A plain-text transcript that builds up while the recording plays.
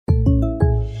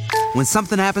When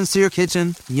something happens to your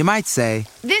kitchen, you might say,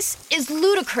 "This is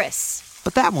ludicrous."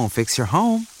 But that won't fix your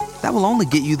home. That will only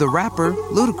get you the rapper,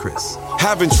 Ludacris.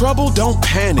 Having trouble? Don't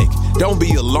panic. Don't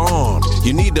be alarmed.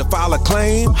 You need to file a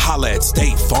claim? Holla at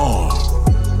State Farm.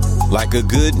 Like a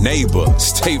good neighbor,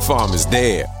 State Farm is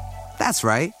there. That's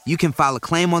right. You can file a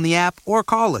claim on the app or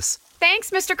call us.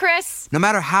 Thanks, Mr. Chris. No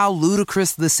matter how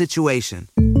ludicrous the situation,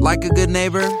 like a good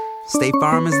neighbor, State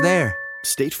Farm is there.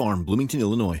 State Farm, Bloomington,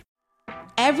 Illinois.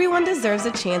 Everyone deserves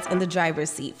a chance in the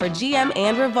driver's seat. For GM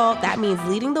and Revolt, that means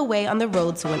leading the way on the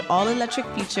road to an all-electric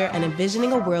future and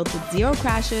envisioning a world with zero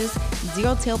crashes,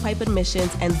 zero tailpipe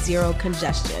emissions, and zero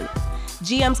congestion.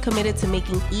 GM's committed to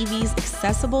making EVs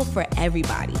accessible for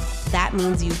everybody. That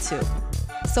means you too.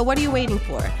 So what are you waiting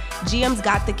for? GM's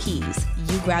got the keys.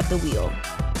 You grab the wheel.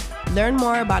 Learn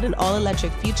more about an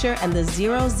all-electric future and the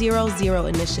 000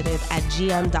 initiative at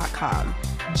gm.com.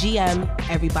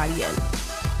 GM, everybody in.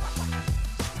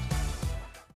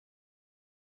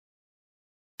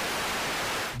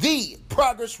 The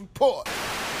Progress Report.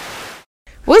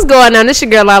 What's going on? This your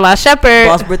girl Lala Shepherd.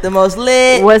 Boss Brit the most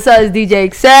lit. What's up? It's DJ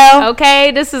Excel. Okay,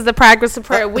 this is the Progress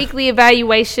Report weekly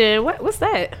evaluation. What's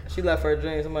that? She left her a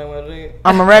drink. Somebody want a drink?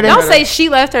 Omeretta. Don't say she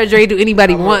left her a drink. Do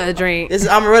anybody want a drink? This is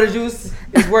Omeretta juice.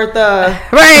 It's worth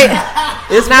right.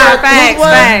 It's nah, worth facts.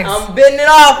 I'm bidding it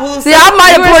off. See, I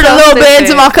might have poured a little bit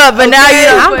into my cup, but now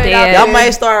I'm dead. Y'all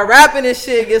might start rapping this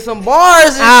shit. Get some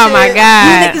bars and oh shit. My god.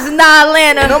 You niggas is not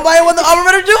Atlanta. Nobody want the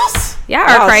Omeretta juice? Y'all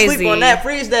are crazy. Sleep on that.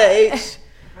 Freeze that, H.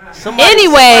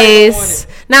 Anyways,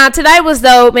 now today was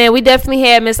dope, man. We definitely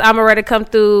had Miss Omeretta come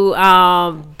through.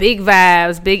 Big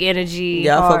vibes, big energy.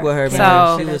 Yeah, I fuck with her, man.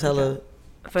 So, she was hella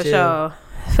for chill. sure.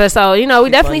 So, we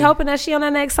definitely funny. hoping that she on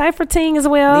that next cypher team as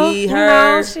well. Need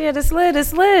her. Shit, it's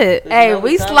lit. Hey,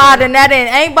 we sliding that in.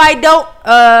 Anybody dope?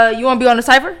 You want to be on the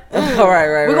cypher?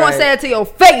 right. We're going to say it to your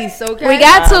face, okay? We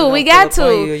got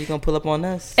to. You going to pull up on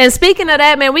us? And speaking of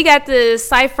that, man, we got the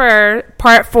cypher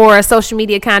part 4 social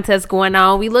media contest going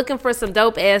on. We looking for some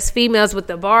dope ass females with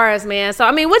the bars, man. So,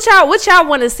 I mean, what y'all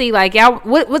want to see? Like, y'all,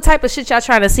 what type of shit y'all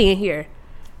trying to see in here?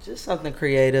 Just something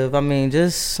creative. I mean,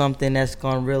 just something that's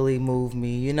gonna really move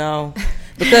me,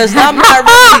 because I'm not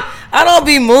really. I don't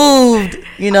be moved,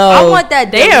 I want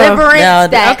that deliverance,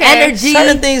 that energy.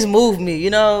 Certain things move me,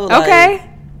 Like, okay.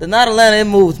 The Not Atlanta, it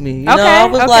moves me. Okay. I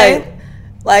was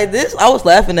like this. I was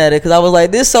laughing at it because I was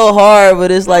like, this so hard, but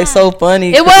it's like so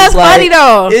funny. It was funny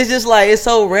though. It's just like it's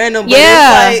so random, but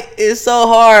yeah. it's so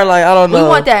hard. Like I don't know. We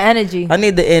want that energy. I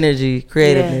need the energy,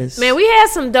 creativeness. Yeah. Man, we had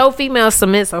some dope females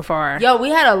submit so far. Yo, we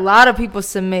had a lot of people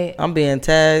submit. I'm being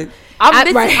tagged. I'm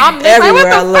missing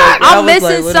everywhere I look. I'm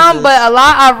missing some, but a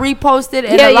lot I reposted,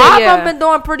 and a lot of them been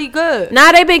doing pretty good.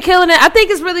 Nah, they've been killing it. I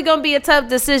think it's really gonna be a tough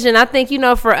decision. I think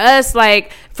for us,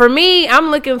 like for me,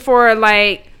 I'm looking for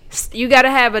like you got to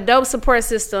have a dope support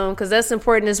system because that's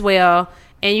important as well.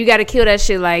 And you got to kill that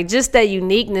shit, like just that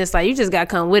uniqueness. Like you just got to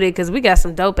come with it because we got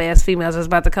some dope ass females that's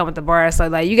about to come with the bar. So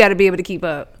like you got to be able to keep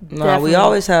up. No, we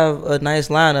always have a nice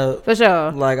lineup for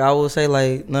sure. Like I will say,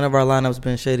 like none of our lineups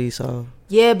been shitty. So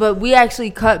yeah, but we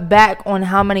actually cut back on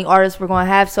how many artists we're gonna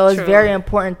have. So it's very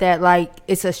important that like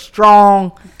it's a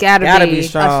strong, gotta be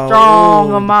strong, a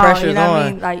strong amount. Pressure's you know on. what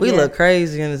I mean? Like we look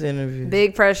crazy in this interview.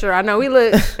 Big pressure. I know we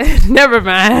look. Never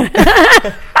mind.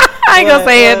 I ain't gonna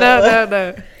say it.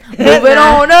 No. Moving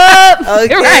on up.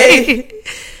 Okay. Right.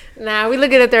 Nah, we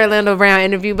looking at the Orlando Brown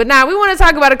interview, but we want to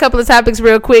talk about a couple of topics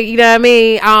real quick. You know what I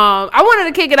mean? I wanted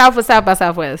to kick it off with South by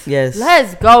Southwest. Yes,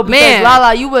 let's go. Because man,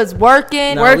 Lala, you was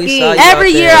working. Every year.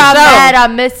 I'm mad. I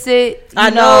miss it. I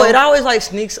know it always like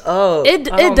sneaks up. It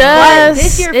does. But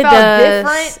this year felt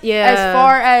different. Yeah. As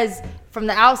far as from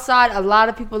the outside, a lot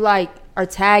of people like are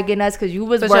tagging us because you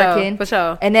was working for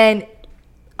sure. And then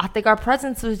I think our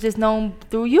presence was just known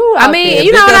through you. I mean, there.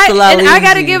 you know, and I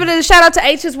got to give it a shout out to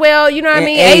H as well. You know what I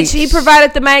mean? H, he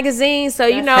provided the magazine, so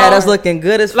you know, had us looking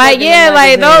good as like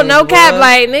no cap,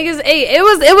 like niggas.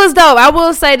 It was dope. I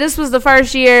will say this was the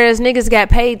first year as niggas got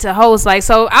paid to host. Like,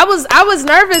 so I was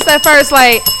nervous at first,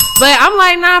 like. But I'm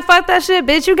like, nah, fuck that shit,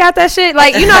 bitch. You got that shit.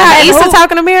 Like, you know how Issa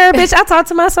talk in the mirror, bitch. I talk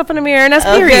to myself in the mirror, and that's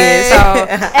period. So,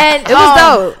 and it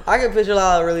was dope. I can picture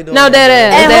Lala really doing. No, that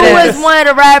is. And who was one of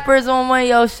the rappers on one of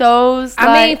your shows?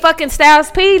 I mean, fucking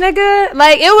Styles P, nigga.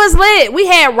 Like, it was lit. We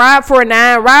had Ride for a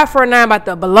Nine about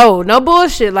the below. No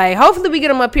bullshit. Like, hopefully we get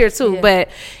them up here too. Yeah. But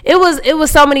it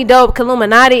was so many dope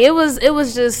Illuminati. It was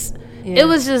just. it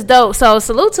was just dope. So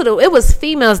salute to it was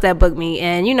females that booked me,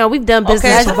 and you know we've done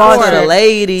business before. The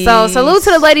ladies. So salute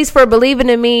to the ladies for believing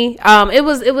in me. It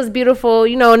was beautiful.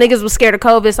 You know, niggas was scared of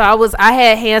COVID, so I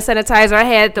had hand sanitizer, I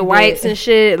had the wipes and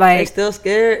shit. Like, they still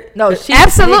scared? No, she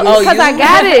absolutely, because I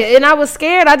got it and I was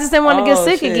scared. I just didn't want to get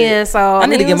sick again. So I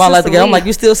need to get my life together. I'm like,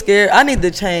 you still scared? I need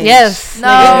to change. Yes, no,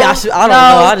 maybe I don't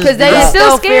know. Because they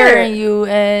still scaring you,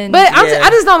 and but I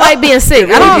just don't like being sick.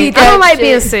 I don't like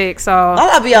being sick. So I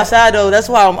like be outside though. That's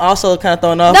why I'm also kind of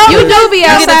thrown off. No, you do be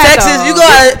outside. You get to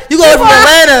Texas, you go from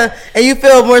Atlanta, and you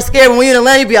feel more scared. When you're in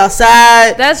Atlanta, you be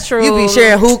outside. That's true. You be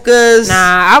sharing hookahs. Nah,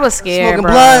 I was scared.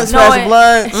 Smoking blunts, passing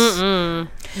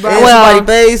blunts. Somebody's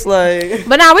face, like.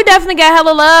 But nah, we definitely got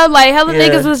hella love. Like hella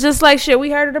niggas was just like, shit, we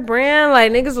heard of the brand.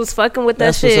 Like niggas was fucking with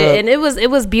that shit, and it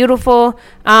was beautiful.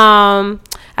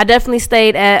 I definitely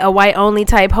stayed at a white only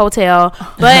type hotel,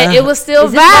 but it was still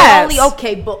vibes. Only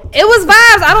okay, but it was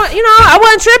vibes. I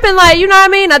wasn't tripping. Like, you know what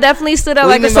I mean? I definitely stood up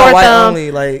like a sore thumb.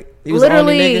 Only, like.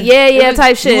 Literally, yeah,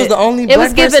 type shit. He was the only it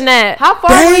was given that. How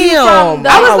far were you from?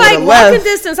 I was like walking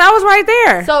distance. I was right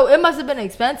there. So it must have been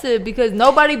expensive because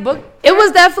nobody booked. It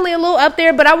was definitely a little up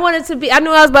there, but I wanted to be. I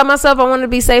knew I was by myself. I wanted to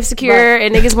be safe, secure,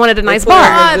 and niggas wanted a nice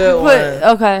bar.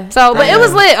 Okay. So, but it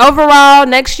was lit overall.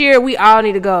 Next year, we all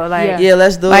need to go. Like, yeah,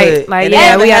 let's do it. Like,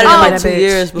 yeah, we got to do like 2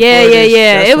 years.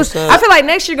 Yeah. It was. I feel like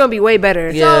next year gonna be way better.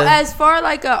 Yeah. So, as far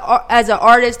like as an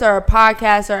artist or a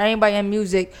podcast or anybody in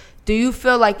music, do you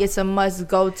feel like it's a must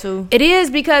go to? It is,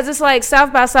 because it's like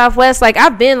South by Southwest. Like,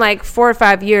 I've been like 4 or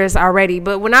 5 years already,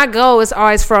 but when I go, it's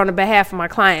always for on the behalf of my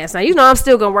clients. Now, you know, I'm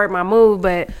still gonna work my move,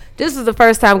 but this was the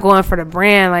first time going for the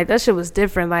brand. Like, that shit was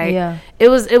different. Like, it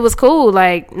was cool.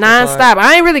 Like, nonstop.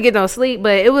 I ain't really get no sleep,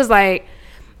 but it was like,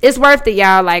 it's worth it,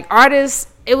 y'all. Like, artists.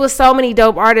 It was so many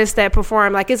dope artists that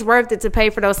performed. Like, it's worth it to pay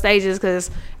for those stages,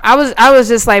 because I was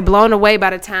just like blown away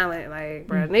by the talent. Like,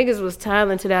 bro, niggas was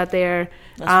talented out there.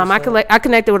 I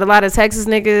connected with a lot of Texas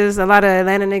niggas, a lot of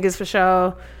Atlanta niggas for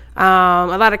sure,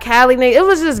 a lot of Cali niggas. It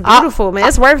was just beautiful, man.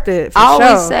 It's worth it. I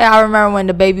always say, I remember when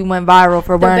the baby went viral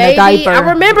for wearing a diaper.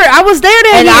 I remember, I was there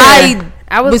that year.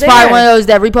 I was probably one of those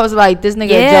that reposted like, this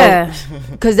nigga a joke,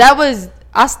 because that was.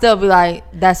 I still be like,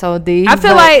 that's OD. I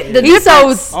feel like he's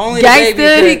so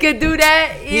gangster, he could do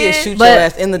that. He'd shoot your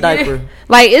ass in the diaper.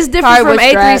 Like, it's different from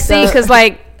A3C, because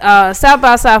like South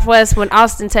by Southwest, when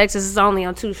Austin, Texas, is only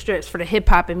on 2 strips for the hip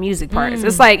hop and music parts.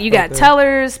 It's like you got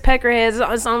Tellers,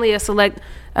 Peckerheads. It's only a select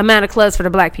amount of clubs for the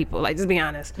black people. Like, just be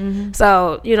honest.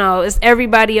 So, you know, it's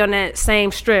everybody on that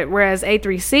same strip. Whereas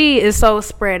A3C is so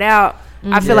spread out.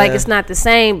 I feel like it's not the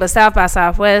same. But South by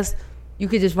Southwest, you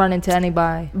could just run into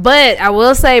anybody. But I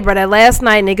will say, bro, that last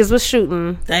night niggas was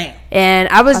shooting. Damn. And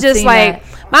I was just like,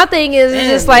 my thing is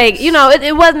just like, you know,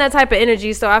 it wasn't that type of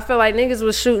energy. So I feel like niggas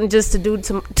was shooting just to do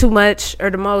too much or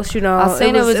the most, you know. I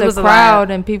seen it was a crowd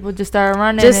and people just started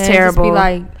running. Just terrible. Just be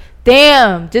like,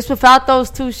 damn, just without those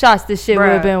 2 shots, this shit would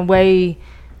have been way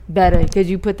better, because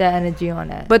you put that energy on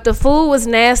that. But the food was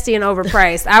nasty and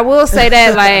overpriced. I will say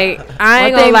that. Like, I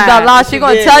ain't gonna lie. She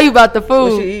gonna tell you about the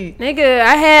food. Nigga,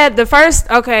 I had the first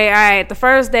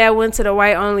day I went to the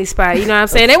white only spot. You know what I'm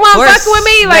saying? They wasn't fucking with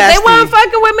me. Like, they wasn't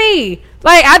fucking with me.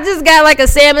 Like, I just got like a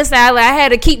salmon salad. I had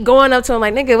to keep going up to him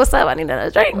like, nigga, what's up? I need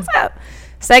another drink. What's up?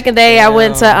 Second day, I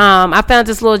went to I found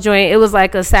this little joint. It was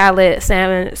like a salmon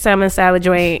salad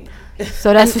joint.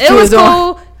 So that's what it was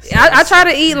cool. I try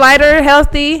to eat lighter,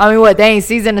 healthy. I mean, what, they ain't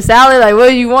seasoned the salad? Like, what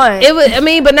do you want? It was. I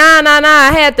mean, but nah.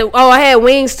 I had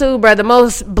wings too, bro. The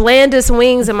most blandest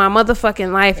wings in my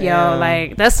motherfucking life, yo.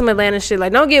 Like, that's some Atlanta shit.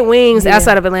 Like, don't get wings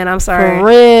outside of Atlanta. I'm sorry. For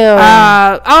real.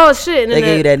 Oh shit. They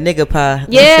gave you that nigga pie.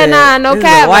 Yeah, no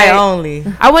cap. White only.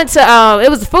 I went to it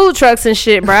was food trucks and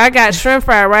shit, bro. I got shrimp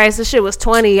fried rice. This shit was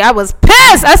 $20. I was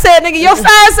pissed. I said, nigga, your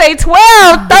size say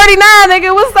 12, 39,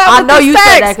 nigga. What's up? I know you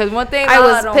said that, because one thing I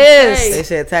was pissed. They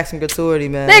said tax and gratuity,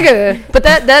 man. Nigga, but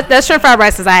that shrimp fried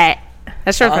rice is alright.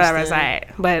 That shrimp fried rice is alright.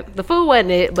 But the food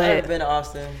wasn't it. But I've been to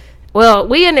Austin. Well,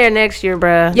 we in there next year,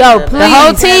 bro. Yo, please. The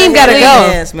whole team gotta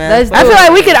go. Man. I feel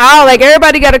like we could all, like,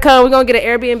 everybody gotta come. We're gonna get an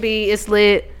Airbnb. It's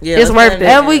lit. Yeah, it's worth it.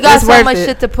 And we got so much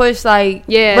shit to push. Like,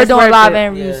 we're doing live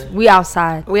interviews. We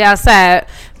outside.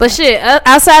 But shit,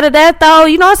 outside of that though,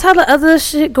 you know, it's how the other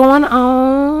shit going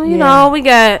on. You know, we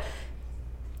got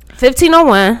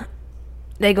 1501.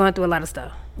 They going through a lot of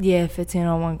stuff. Yeah,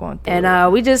 1501 going through.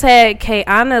 And we just had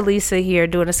Kayana Lisa here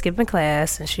doing a skipping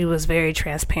class, and she was very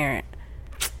transparent.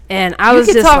 And I was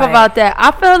just talk about that.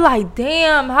 I feel like,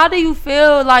 damn, how do you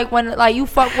feel like when like you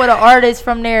fuck with an artist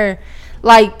from there?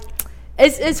 Like,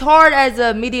 it's hard as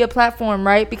a media platform,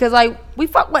 right? Because like we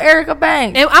fuck with Erica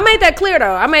Banks. And I made that clear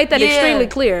though. I made that extremely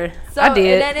clear. So, I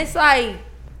did. And then it's like,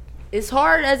 it's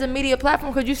hard as a media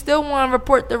platform because you still want to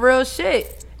report the real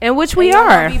shit, and which we you don't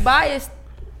are. wanna be biased,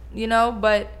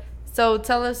 but so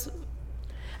tell us.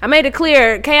 I made it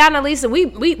clear, Kayan and Lisa, me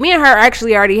and her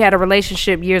actually already had a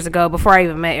relationship years ago before I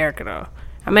even met Erica, though.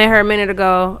 I met her a minute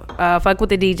ago, fuck with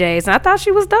the DJs, and I thought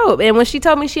she was dope. And when she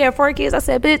told me she had 4 kids, I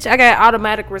said, bitch, I got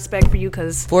automatic respect for you,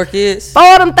 because 4 kids? 4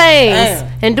 of them things.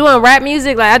 Damn. And doing rap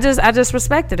music, like, I just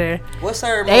respected her. What's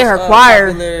her Her most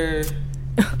choir. popular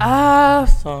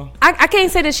song? I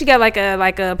can't say that she got like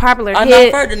a popular I've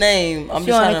hit. heard the name. I'm She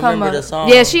just on trying the to come remember up. the song.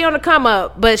 Yeah, she on the come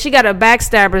up, but she got a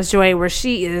Backstabbers joint where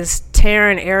she is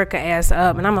tearing Erica ass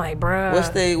up, and I'm like, bruh.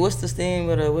 What's the theme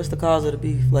of the, what's the cause of the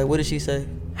beef? Like, what did she say?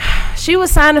 She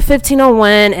was signed to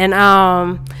 1501,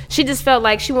 and she just felt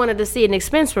like she wanted to see an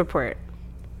expense report,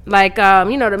 like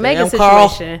the Megan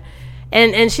situation.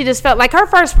 And she just felt like her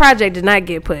first project did not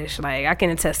get pushed. Like, I can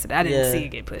attest to that. I didn't see it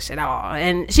get pushed at all.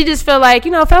 And she just felt like,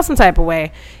 felt some type of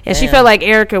way. And she felt like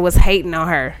Erica was hating on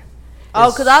her.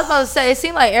 Oh, because I was about to say, it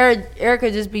seemed like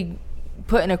Erica just be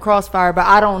put in a crossfire, but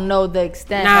I don't know the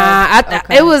extent.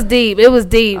 It was deep. It was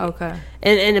deep. Okay.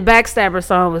 And the Backstabber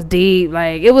song was deep.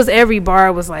 Like, it was, every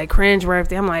bar was like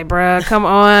cringe-worthy. I'm like, bruh, come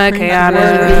on,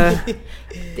 Kayana.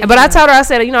 But I told her, I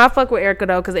said, I fuck with Erica,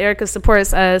 though, because Erica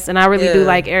supports us, and I really do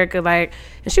like Erica. Like,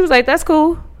 and she was like, that's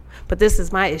cool, but this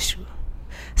is my issue.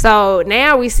 So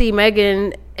now we see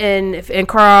Megan and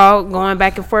Carl going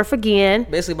back and forth again.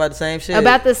 Basically about the same shit.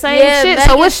 Shit.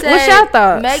 So what's y'all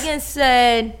thoughts? Megan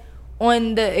said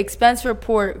on the expense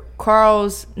report,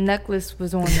 Carl's necklace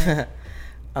was on there.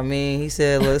 I mean, he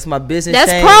said, look, it's my business. That's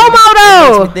chain. promo,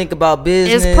 though. It makes me think about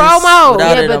business. It's promo.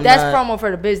 Yeah, but that's promo for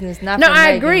the business, not for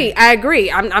Megan. I agree.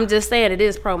 I'm just saying it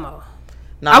is promo.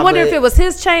 Nah, I wonder if it was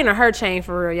his chain or her chain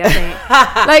for real. Y'all think?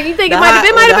 Like, you think it might have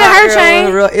been her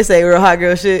chain? It's a real hot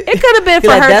girl shit. It could have been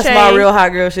for her that's chain. my real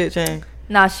hot girl shit chain.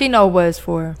 Nah, she know what it's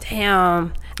for.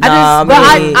 Damn.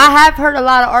 I have heard a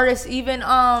lot of artists, even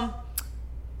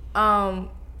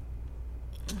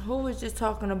who was just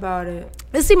talking about it?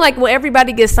 It seemed like when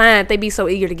everybody gets signed, they be so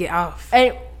eager to get off.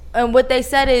 And what they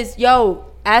said is,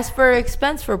 ask for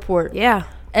expense report. Yeah.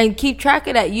 And keep track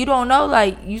of that. You don't know,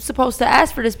 like, you supposed to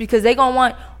ask for this because they gonna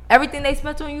want everything they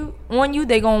spent on you,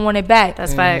 they gonna want it back.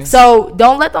 That's facts. So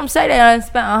don't let them say they done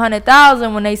spent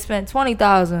 $100,000 when they spent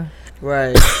 $20,000.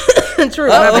 Right. True.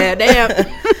 My bad. Damn.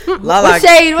 What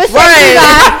shade you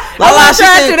got? Lala,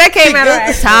 that came out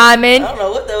right. Timing. I don't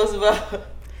know what that was about.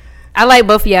 I like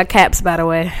both of y'all caps, by the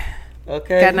way.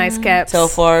 Okay. Got nice caps.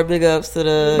 Telfar, big ups to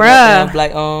the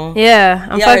black owned. Yeah,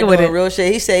 I'm fucking with it. Real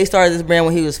shit. He said he started this brand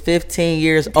when he was 15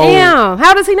 years old. Damn.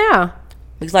 How does he now?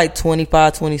 He's like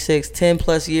 25, 26, 10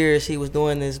 plus years he was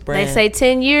doing this brand. They say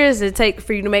 10 years it take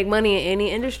for you to make money in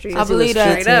any industry. I believe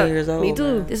that. 15 years old, Me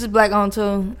too. Man. This is black owned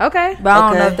too. Okay. But I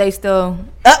don't know if they still.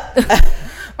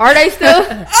 Are they still?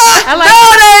 I like.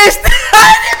 No, they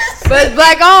but it's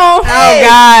black owned. Oh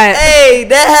God. Hey,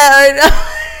 that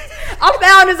I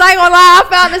found this. I ain't gonna lie. I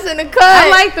found this in the cut. I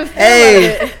like the feel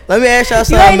of it. Let me ask y'all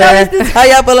something, man. How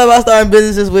y'all feel about starting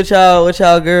businesses with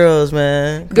y'all girls,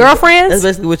 man? Girlfriends? That's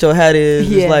basically what your hat is.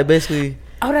 Yeah. It's like basically.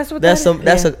 Oh, that's what that's that some.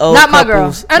 That's an old not my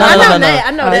couples. girl. No.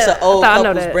 I know that. It's an old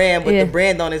couples brand, but the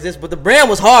brand don't exist. But the brand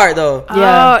was hard though.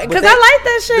 Yeah, because I like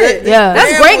that shit. Yeah,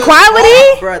 that's great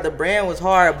quality. Bro, the brand was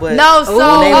hard, but no, so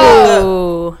when they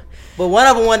broke up, but one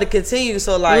of them wanted to continue,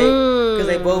 so like, because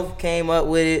they both came up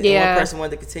with it, and one person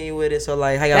wanted to continue with it, so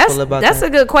like, how y'all feel about that? That's a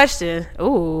good question.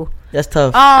 Ooh, that's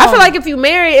tough. I feel like if you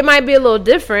marry, it might be a little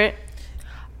different.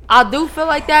 I do feel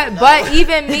like that, but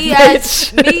even me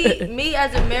as me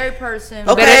as a married person,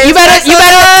 okay, you better. Okay.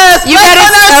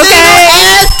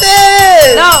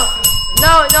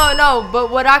 No.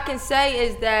 But what I can say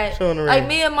is that, like,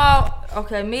 me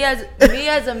as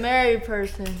a married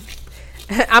person.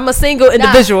 I'm a single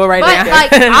individual right now. But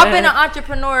like, I've been an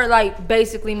entrepreneur like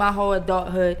basically my whole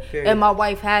adulthood, and my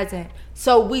wife hasn't.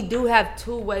 So we do have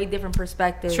two-way different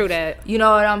perspectives. True that. You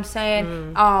know what I'm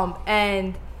saying?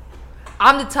 And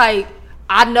I'm the type,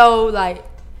 I know, like,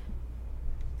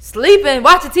 sleeping,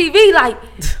 watching TV, like,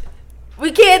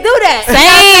 we can't do that.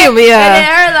 Same, yeah. And then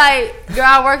her like, girl,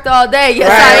 I worked all day. Yes,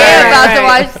 I am about to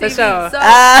watch TV. For sure. So,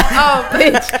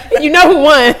 bitch, you know who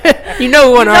won. You know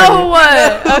who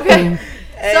won. Okay.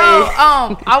 So,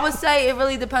 I would say it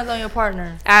really depends on your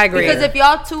partner. I agree. Because if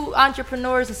y'all two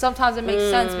entrepreneurs, and sometimes it makes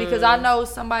sense, because I know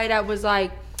somebody that was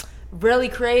like really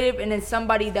creative, and then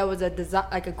somebody that was a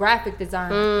graphic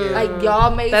designer. Like,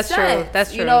 y'all made sense.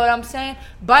 That's true. You know what I'm saying?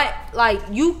 But like,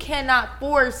 you cannot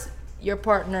force your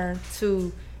partner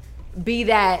to be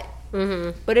that.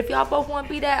 But if y'all both want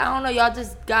to be that, I don't know, y'all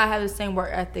just gotta have the same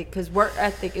work ethic, because work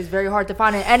ethic is very hard to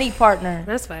find in any partner.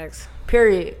 That's facts.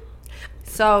 Period.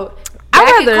 So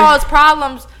that can cause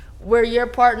problems where your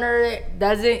partner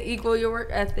doesn't equal your work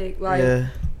ethic. Like,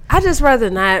 I just rather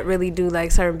not really do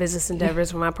like certain business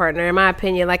endeavors with my partner, in my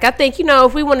opinion. Like, I think,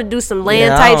 if we want to do some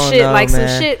land type shit, like some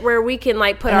shit where we can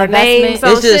like put our names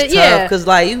on shit. It's just tough because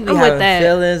like you be having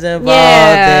feelings involved,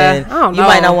 and you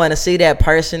might not want to see that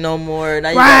person no more.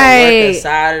 Now you gotta work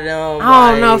inside of them.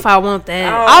 I don't know if I want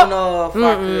that. I don't know if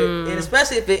I could, and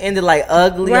especially if it ended like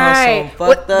ugly on some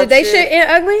fucked up. Did they shit end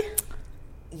ugly?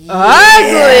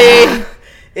 Ugly.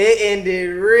 It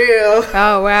ended real.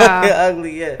 Oh wow,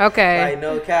 ugly. Yeah. Okay. Like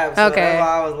no cap. So okay. That's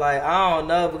why I was like, I don't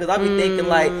know, because I be thinking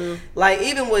like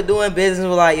even with doing business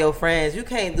with like your friends, you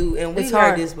can't do. And we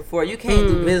heard this before. You can't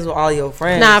do business with all your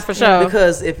friends. Nah, for sure.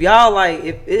 Because if y'all like,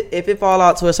 if it fall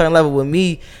out to a certain level with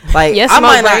me, like I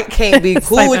might not can't be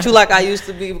cool with you like I used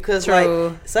to be, because like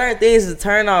certain things is a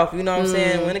turn off. You know what I'm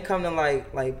saying? When it comes to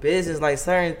like business, like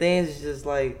certain things is just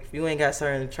like if you ain't got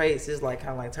certain traits, it's like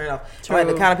kind of like turn off. Like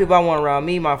the kind of people I want around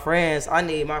me. My friends, I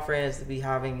need my friends to be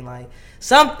having like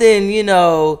something, going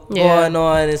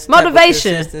on. It's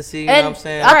motivation. Consistency, you know what I'm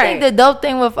saying? I think the dope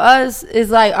thing with us is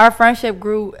like our friendship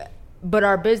grew, but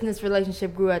our business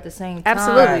relationship grew at the same time.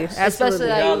 Absolutely. Especially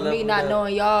like with me not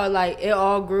knowing y'all, like it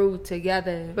all grew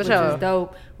together, which is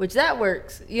dope. Which that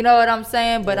works. You know what I'm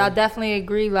saying? But I definitely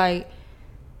agree, like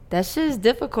that shit is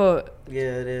difficult. Yeah,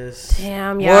 it is.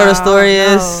 Damn, y'all. More the story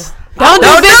is. Don't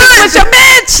do business with your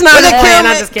bitch. No, I'm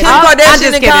just kidding. Kim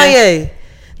Kardashian and Kanye.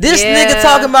 This nigga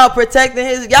talking about protecting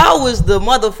his. Y'all was the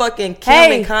motherfucking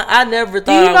Kim and Kanye. I never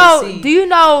thought I would see. Do you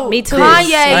know? Me too.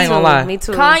 Kanye. I ain't gonna lie. Me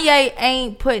too. Kanye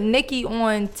ain't put Nicki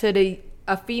on to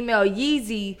a female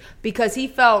Yeezy because he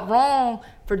felt wrong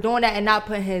for doing that and not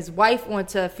putting his wife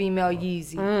onto a female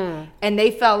Yeezy, and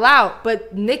they fell out.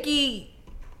 But Nicki,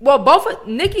 both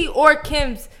Nicki or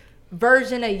Kim's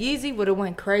version of Yeezy would have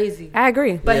went crazy. I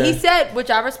agree. But he said, which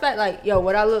I respect, like, yo,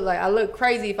 what I look like? I look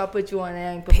crazy if I put you on and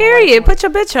I ain't put Period. Put your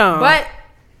bitch on. But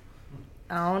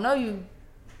I don't know you.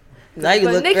 Now you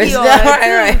look Nicki crazy. on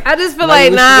Right. I just feel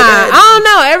like, I don't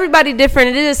know. Everybody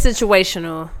different. It is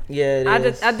situational. Yeah, it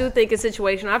is. I do think it's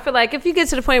situational. I feel like if you get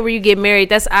to the point where you get married,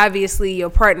 that's obviously your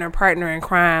partner in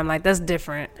crime. Like, that's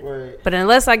different. Right. But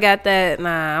unless I got that,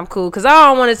 nah, I'm cool. Because I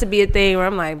don't want it to be a thing where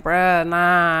I'm like, bruh,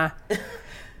 nah.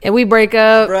 And we break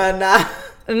up. Bruh, nah.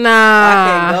 I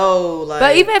can't go. Like,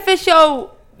 but even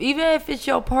if it's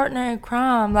your partner in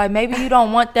crime, like maybe you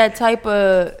don't want that type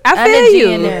of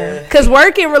energy in there. Because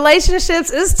working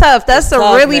relationships is tough. That's a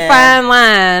really fine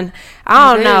line.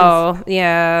 I don't know.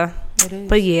 Yeah.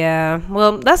 But yeah.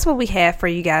 Well, that's what we have for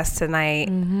you guys tonight.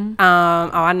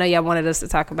 I know y'all wanted us to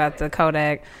talk about the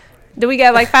Kodak. Do we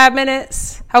got like 5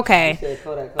 minutes? Okay.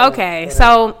 Kodak.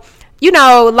 So,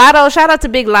 Latto, shout out to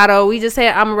Big Latto. We just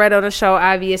had Omeretta on the show,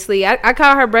 obviously. I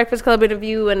call her Breakfast Club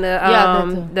interview and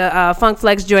the Funk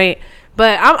Flex joint.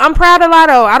 But I'm proud of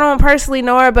Latto. I don't personally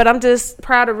know her, but I'm just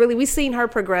proud of we seen her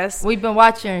progress. We've been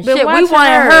watching shit. We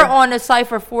wanted her on the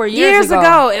cypher 4 years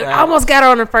ago. Right. I almost got her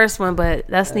on the first one, but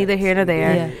that's neither here nor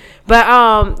there. Yeah.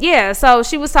 But so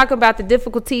she was talking about the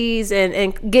difficulties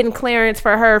and getting clearance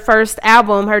for her first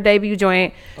album, her debut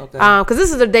joint. Okay. Because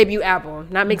this is a debut album,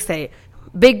 not mixtape.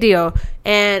 Big deal.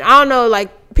 And I don't know,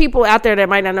 like, people out there that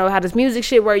might not know how this music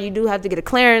shit where you do have to get a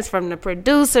clearance from the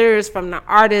producers, from the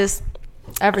artists.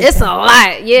 Everything. It's a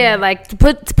lot. Yeah, like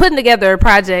putting together a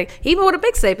project, even with a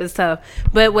mixtape, is tough.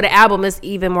 But with an album, it's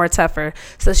even more tougher.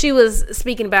 So she was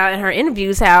speaking about in her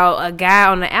interviews how a guy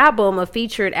on the album, a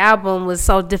featured album, was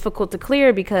so difficult to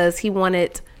clear because he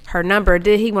wanted her number.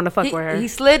 Did he want to fuck with her? He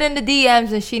slid in the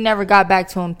DMs and she never got back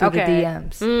to him through the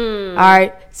DMs. All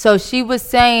right. So she was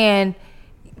saying,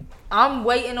 I'm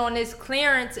waiting on this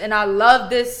clearance and I love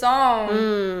this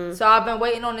song. So I've been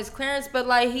waiting on this clearance, but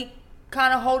like he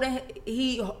kind of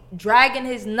dragging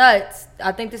his nuts.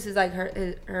 I think this is like her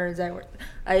exact word.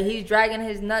 He's dragging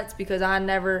his nuts because I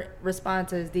never respond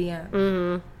to his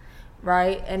DM.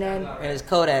 Right? And it's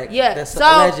Kodak. Yeah. That's so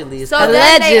allegedly.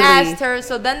 Then they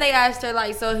asked her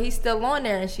like, so he's still on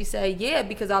there? And she said, yeah,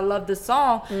 because I love the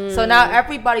song. So now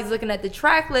everybody's looking at the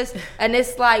track list and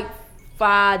it's like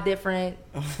 4 different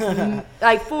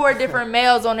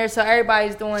males on there, so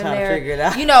everybody's doing their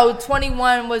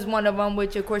 21 was one of them,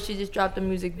 which of course she just dropped a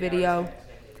music video.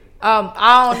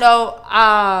 I don't know,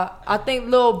 I think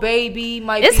Lil Baby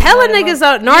might it's be hella niggas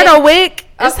on Nardo Wick,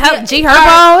 it's G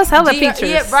Herbo, it's hella features.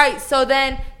 Yeah, right. So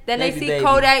then they see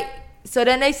Kodak,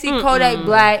 Kodak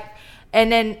Black. And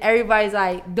then everybody's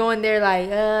like doing their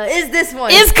is this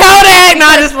one? It's Kodak.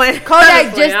 No, just playing.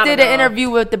 Kodak just did an interview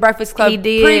with the Breakfast Club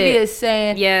previous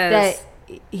saying that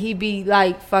he be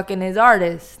like fucking his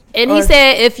artist. And he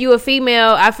said, if you a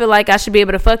female, I feel like I should be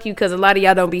able to fuck you because a lot of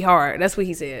y'all don't be hard. That's what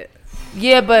he said.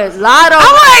 Yeah, but Latto.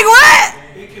 I'm like, what?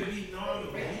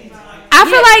 I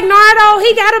feel like Nardo,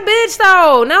 he got a bitch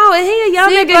though. No, he a young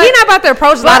nigga. He not about to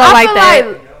approach Latto like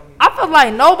that. I feel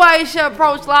like nobody should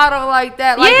approach Latto like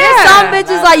that. Like, there's some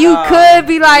bitches like you could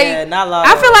be like. Yeah, not Latto.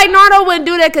 I feel like Nardo wouldn't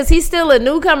do that because he's still a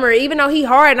newcomer, even though he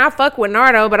hard and I fuck with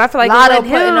Nardo. But I feel like Latto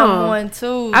putting him on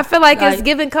too. I feel like it's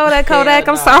giving Kodak.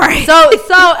 I'm sorry. So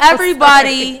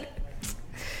everybody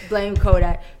blame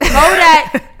Kodak.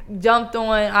 Kodak jumped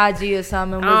on IG or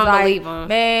something. Was like,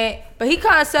 man. But he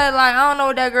kind of said, like, I don't know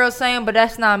what that girl's saying, but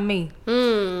that's not me.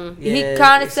 Yeah, he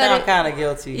kind of said it. kind of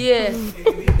guilty. Yeah.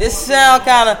 It sound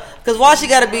kind of, because why she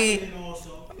got to be,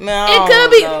 man, it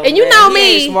could be. And you know me.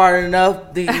 He ain't smart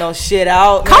enough to know shit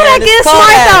out. Kodak is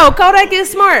smart, though. Kodak is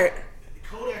smart.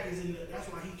 Kodak is in the, that's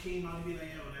why he came out and be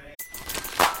like,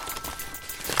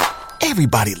 yo,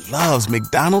 Everybody loves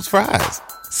McDonald's fries.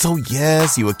 So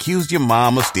yes, you accused your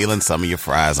mom of stealing some of your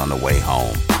fries on the way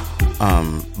home.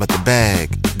 But the bag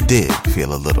did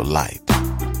feel a little light.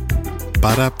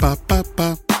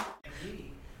 Ba-da-ba-ba-ba.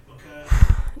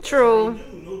 True.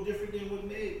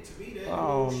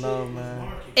 Oh no,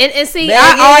 man. And see, Megan,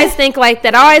 I always think like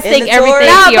that. I always think everything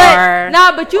PR.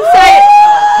 But you say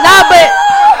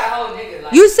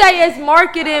you say it's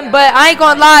marketing, but I ain't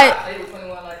gonna lie.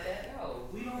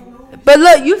 But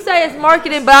look, you say it's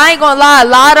marketing, but I ain't gonna lie.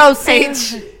 Latto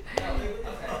seems.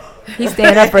 He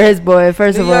stand up for his boy,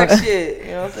 first of all. Shit,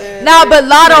 you know what I'm saying? Nah, but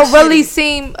Latto really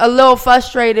seemed a little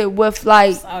frustrated with,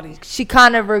 like, she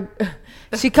kind of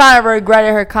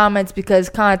regretted her comments because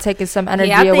kind of taking some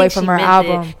energy away from her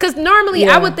album. Because normally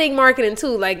I would think marketing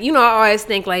too. Like, you know, I always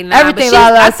think like, nah, everything.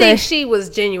 I think she was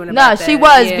genuine about that. No, she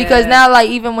was because now, like,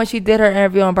 even when she did her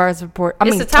interview on Breakfast Report,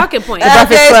 it's a talking point. The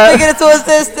Breakfast Club. Speaking it to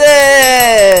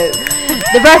assistant.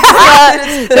 The Breakfast Club.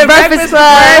 The Breakfast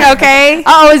Club. Okay.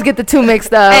 I always get the two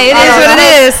mixed up. Hey, it is what it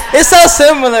is. It's so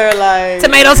similar, like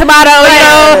tomato, you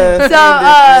know.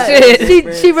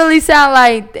 So she really sound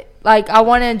like I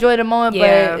want to enjoy the moment,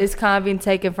 but it's kind of being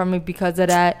taken from me because of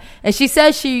that. And she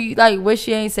says she like wish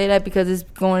she ain't say that because it's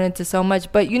going into so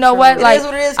much. But you know what? Like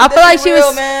it is, I feel like she real,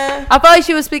 was. Man. I feel like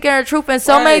she was speaking her truth. And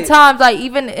so many times, like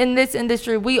even in this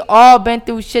industry, we all been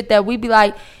through shit that we be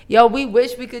like, yo, we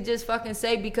wish we could just fucking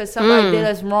say because somebody did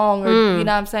us wrong, or you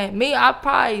know what I'm saying. Me, I'd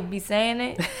probably be saying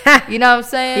it. You know what I'm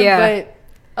saying? Yeah. But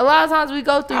a lot of times we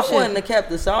go through shit. I wouldn't have kept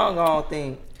the song. I don't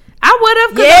think. I would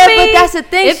have. Yeah, but that's the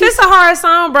thing. If it's a hard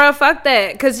song, bro, fuck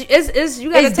that. Because it's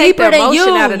you got to take the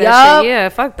emotion out of that shit. Yeah,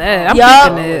 fuck that. I'm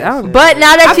keeping it. But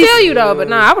now that I feel you though,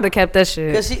 but I would have kept that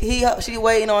shit. Because she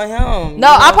waiting on him. No,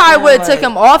 I probably would have took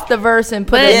him off the verse and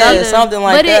put another something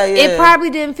like that. But it probably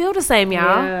didn't feel the same,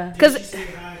 y'all. Because he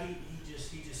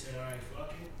just said, all right,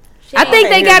 fuck it. I think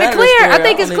they got it clear. I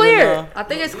think it's clear. I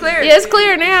think it's clear. Yeah, it's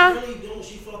clear now. Don't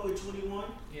she fuck with 21?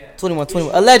 Yeah. 21.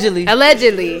 Allegedly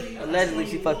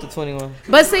she fucked with 21.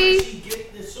 But see,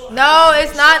 no,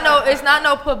 it's not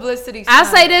no publicity. I'll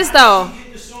say this though.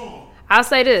 I'll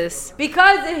say this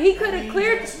because he could have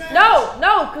cleared. No,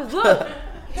 because look.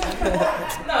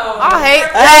 I hate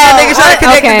niggas trying to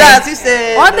connect the dots. He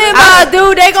said one thing about a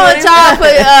dude, they gonna try to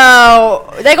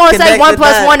put they gonna say 1 +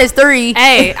 1 is 3.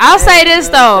 Hey, I'll say this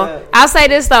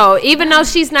though. Even though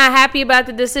she's not happy about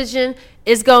the decision,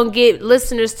 it's gonna get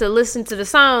listeners to listen to the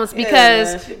songs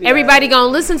because everybody gonna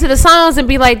listen to the songs and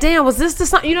be like, damn, was this the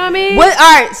song? You know what I mean? All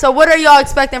right, so what are y'all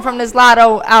expecting from this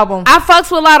Latto album? I fucks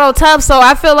with Latto tough, so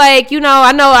I feel like, you know,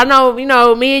 I know, you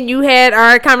know, me and you had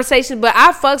our conversation, but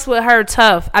I fucks with her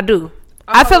tough. I do.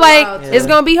 I feel like it's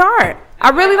gonna be hard.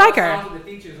 I really like her.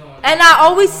 And I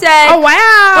always said, oh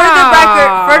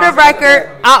wow, for the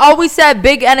record, I always said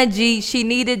Big Energy. She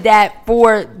needed that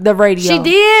for the radio. She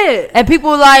did, and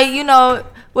people like, you know,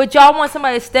 would y'all want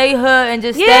somebody to stay hood and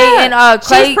just stay in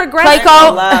Clay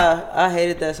Code? I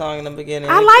hated that song in the beginning.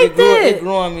 I liked it. It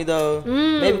grew on me though.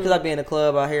 Maybe because I be in the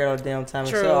club, I hear it all the damn time.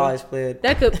 True. And she always played.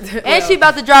 That could. And she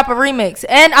about to drop a remix,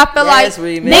 and I feel like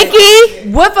Nicki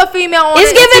with a female on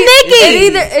it's giving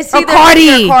Nicki. It's either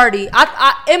Cardi. Cardi.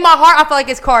 I in my heart, I feel like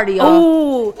it's Cardi.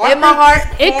 Ooh, in my heart,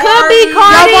 it could be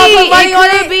Cardi. Y'all want to put money on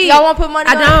it? Y'all want to put money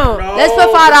on it? I don't. Let's put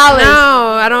 $5.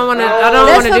 No, I don't want to. I don't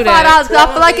want to do that. Let's put $5 because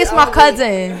I feel like it's my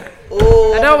cousin.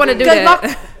 I don't want to do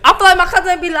that. I feel like my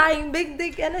cousin be like big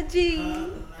dick energy.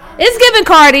 It's giving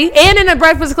Cardi, and in a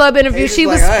Breakfast Club interview, she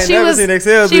was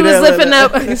lifting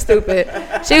up. Stupid.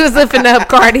 She was lifting up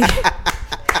Cardi.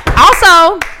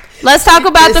 Also, let's talk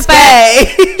about the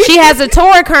fact she has a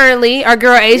tour currently. Our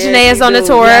girl Asian A is on the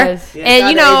tour, and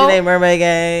you know, Mermaid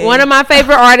Gang. One of my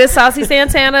favorite artists, Saucy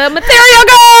Santana, Material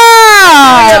Girl.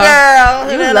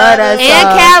 You love that song. And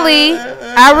Callie.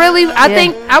 I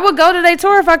think I would go to their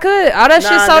tour if I could. All that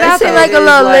shit sold out. Seems like a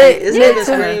little lit. It's like a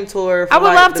Scream tour. For I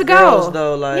would love to girls, go.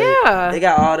 Though, like, they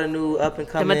got all the new up and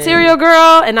coming. The Material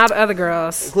Girl and all the other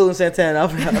girls, including Santana. I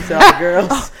forgot to say all the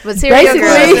girls. Material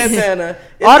Girl, Santana.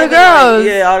 All the girls.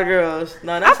 Yeah, all the girls.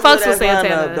 No, that's I fucks with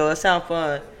Santana. Though it sound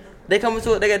fun. They coming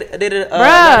to it. They did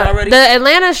already. The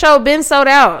Atlanta show been sold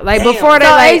out. Like before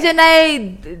they Asian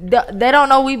they don't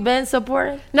know we've been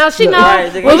supporting. No, she know.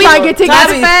 When we trying to get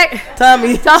tickets.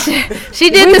 Tommy. She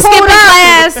did the skipping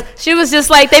class. She was just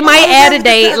like, they might add a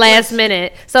date last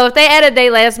minute. So if they add a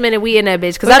date last minute, we in that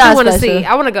bitch. Because I do want to see.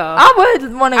 I want to go. I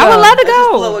would want to go. I would love to go.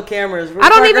 Pull up with cameras. I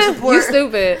don't even. You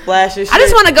stupid. Flashes. I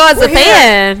just want to go as a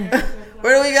fan.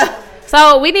 Where do we go?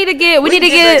 So we need to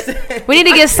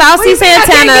get Saucy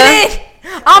Santana.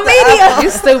 On media. You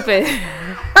stupid.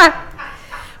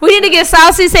 We need to get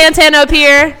Saucy Santana up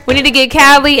here. We need to get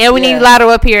Callie and we need Latto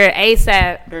up here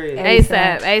ASAP.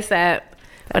 ASAP.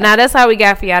 But now that's how we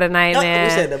got for y'all tonight,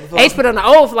 man. H put on the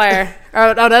old flyer.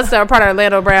 Oh, that's the part of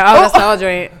Orlando brand. Oh, that's the old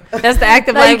drink. That's the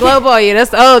Active Life Glow Boy. Yeah,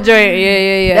 that's the old drink.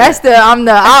 Yeah. That's I'm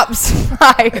the ops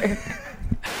flyer.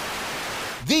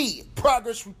 The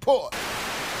Progress Report.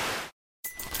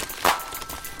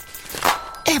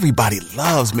 Everybody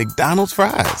loves McDonald's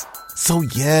fries. So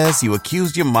yes, you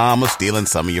accused your mom of stealing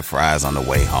some of your fries on the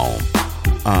way home.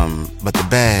 But the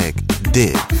bag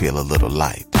did feel a little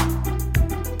light.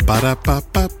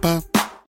 Ba-da-ba-ba-ba.